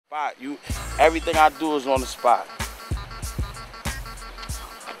spot. Everything I do is on the spot.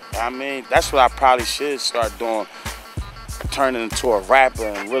 I mean, that's what I probably should start doing. Turning into a rapper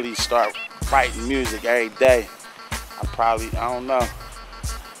and really start writing music every day. I don't know.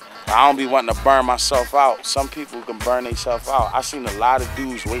 I don't be wanting to burn myself out. Some people can burn themselves out. I seen a lot of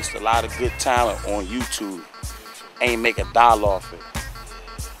dudes waste a lot of good talent on YouTube. Ain't make $1 off it.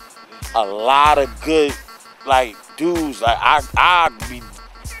 A lot of good, like, dudes, like, I be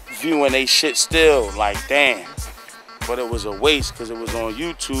viewing they shit still, like, damn. But it was a waste because it was on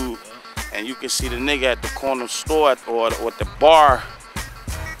YouTube, and you could see the nigga at the corner store or at the bar,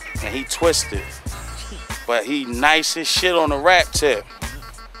 and he twisted. But he nice as shit on the rap tip.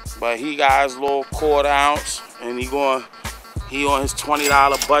 But he got his little 1/4 ounce, and he on his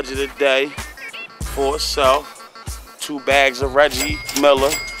 $20 budget a day for himself. 2 bags of Reggie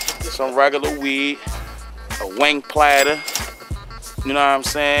Miller, some regular weed, a wing platter, you know what I'm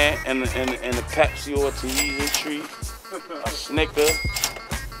saying, and the Pepsi or Tahitian treat, a Snicker.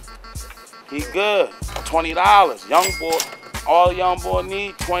 He good. $20. Young boy, all young boy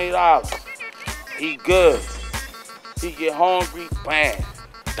need $20. He good. He get hungry, bam.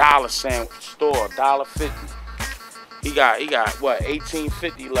 $1 sandwich store, $1.50. He got what,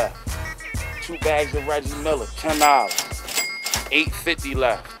 $18.50 left. 2 bags of Reggie Miller, $10. $8.50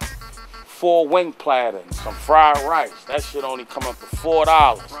 left. 4 wing platters, some fried rice. That shit only come up to $4.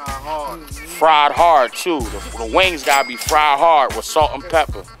 Fried hard. Fried hard too. The wings gotta be fried hard with salt and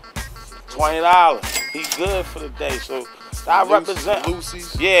pepper. $20. He good for the day. So I represent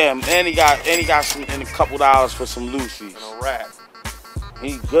Lucy's. Yeah, and he got some and a couple dollars for some Lucy's. And a wrap.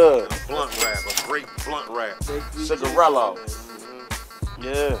 He good. And a blunt wrap, a great blunt wrap. Cigarello.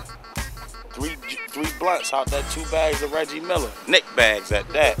 Yeah. Three blunts out that 2 bags of Reggie Miller. Nick bags at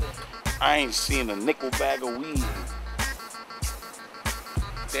that. I ain't seen a nickel bag of weed in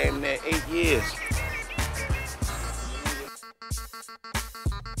damn near 8 years.